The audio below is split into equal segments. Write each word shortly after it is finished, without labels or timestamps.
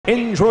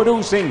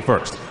Introducing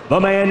first, the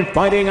man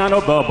fighting out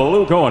of the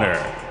blue corner.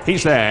 He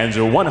stands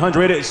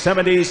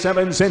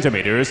 177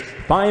 centimeters,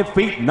 5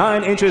 feet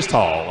 9 inches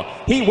tall.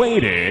 He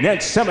weighed in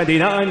at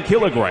 79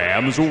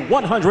 kilograms,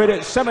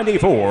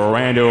 174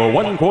 and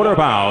 1/4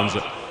 pounds.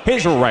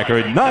 His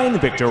record, 9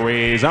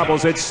 victories,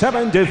 opposite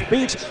 7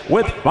 defeats,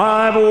 with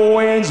 5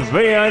 wins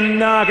via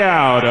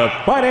knockout.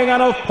 Fighting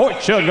out of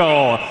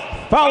Portugal,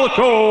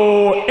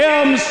 Falco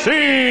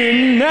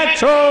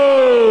Neto.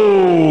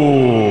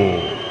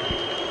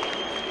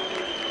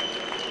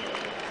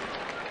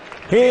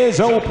 His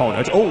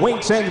opponent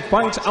awaits and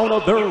fights out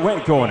of the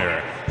red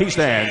corner. He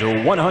stands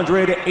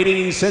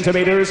 180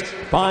 centimeters,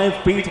 5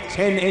 feet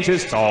 10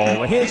 inches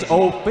tall. His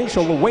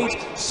official weight,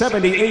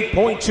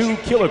 78.2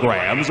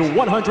 kilograms,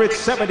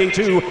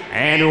 172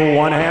 and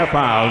 1/2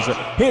 pounds.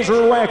 His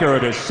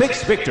record,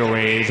 6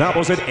 victories,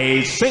 opposite a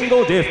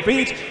single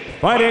defeat.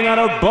 Fighting out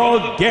of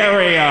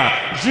Bulgaria,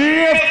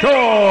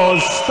 Jivko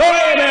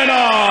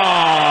Stoimenov.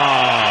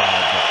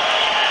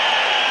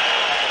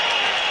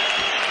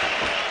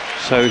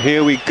 So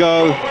here we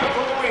go.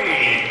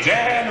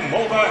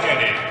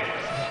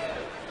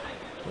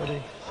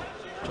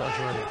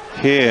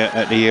 Here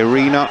at the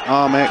Arena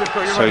Armek,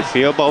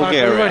 Sofia,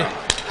 Bulgaria.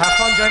 Have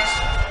fun, gents.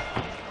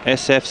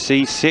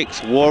 SFC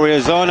 6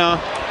 Warriors Honor.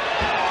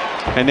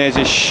 And there's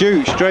a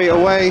shoot straight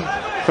away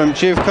from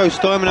Jivko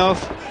Stoimenov.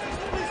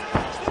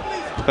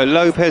 But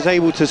Lopes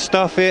able to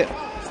stuff it.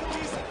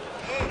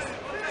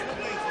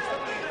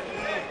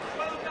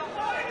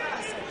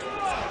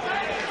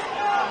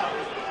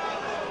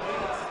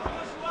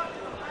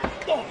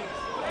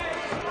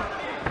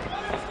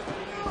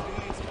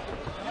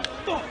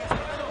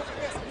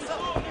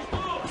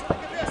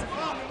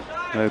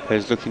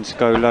 Lopes looking to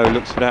go low,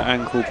 looks for that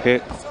ankle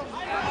pick.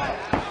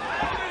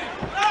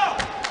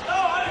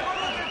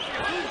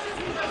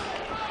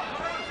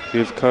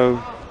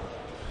 Jivko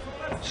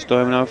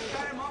Stoimenov,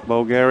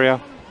 Bulgaria.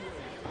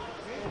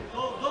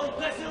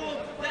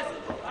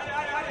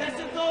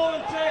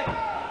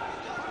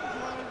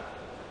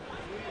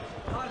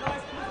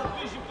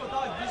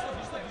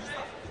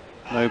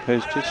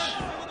 Lopes just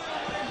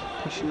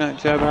pushing that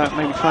jab out,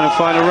 maybe trying to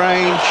find a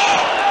range.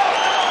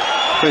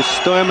 There's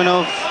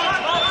Stoimenov.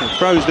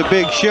 Throws the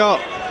big shot.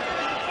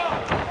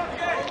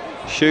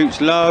 Shoots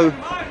low.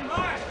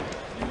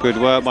 Good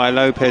work by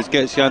Lopes,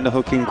 gets the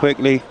underhooking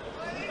quickly.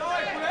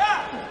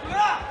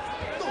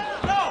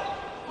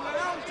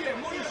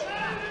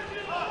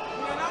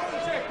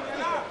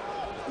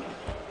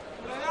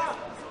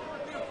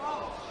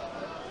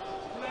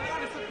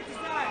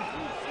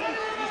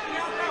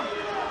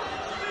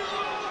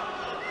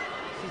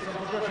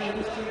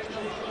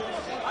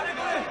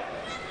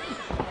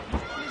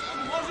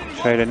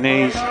 Trade the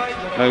knees.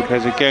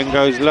 Lopes again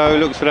goes low,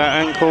 looks for that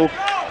ankle.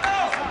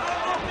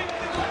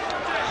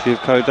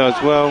 Jivko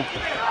does well.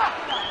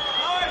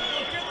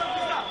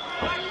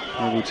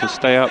 Able to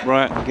stay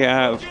upright and get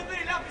out of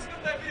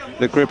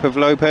the grip of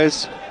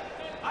Lopes.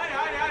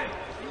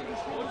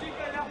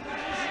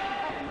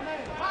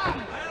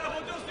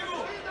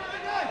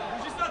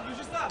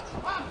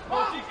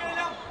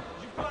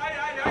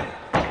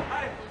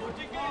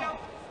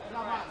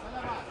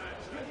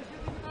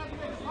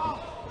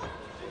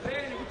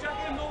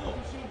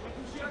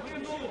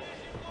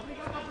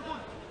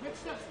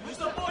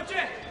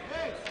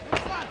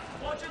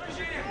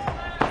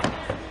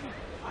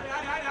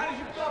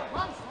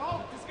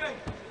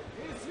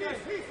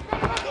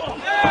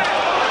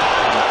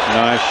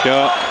 Nice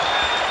shot.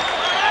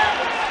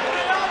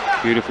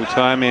 Beautiful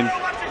timing.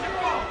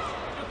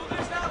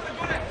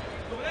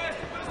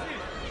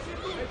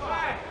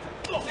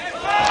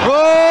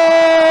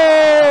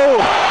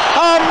 Oh!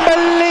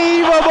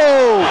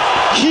 Unbelievable!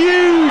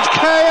 Huge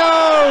KO!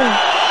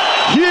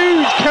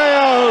 Huge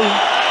KO!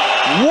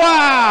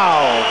 Wow!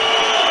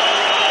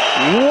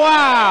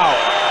 Wow!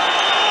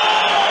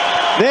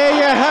 There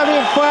you have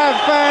it, fight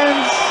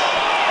fans.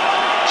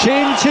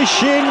 Chin to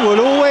shin will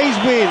always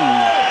win.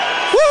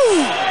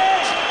 Woo!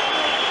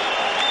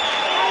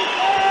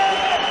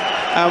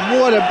 And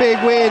what a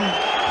big win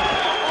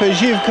for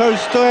Jivko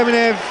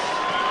Stoimenov.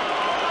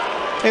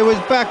 It was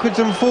backwards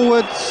and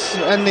forwards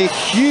and the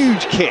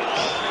huge kick.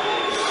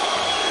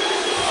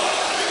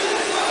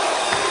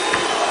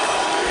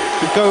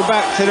 To go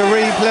back to the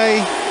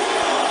replay.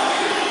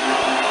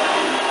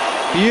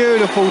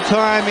 Beautiful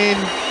timing.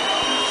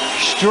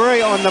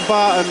 Straight on the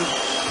button.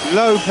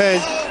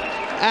 Lopes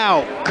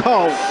out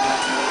cold.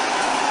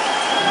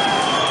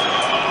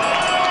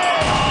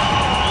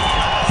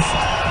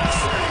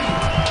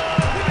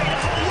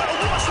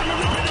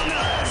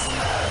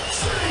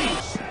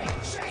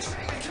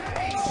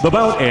 The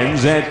bout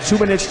ends at 2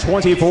 minutes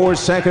 24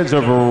 seconds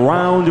of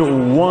round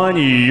 1.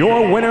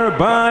 Your winner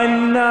by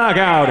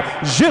knockout,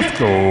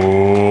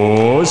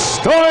 Jivko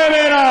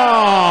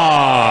Stoimenov!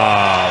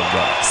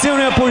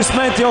 Силни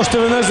аплодисменти още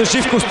веднъж за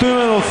Живко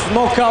Стоименов.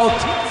 Нокаут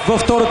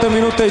във втората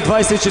минута и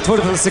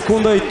 24-та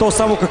секунда, и то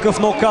само какъв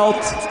нокаут.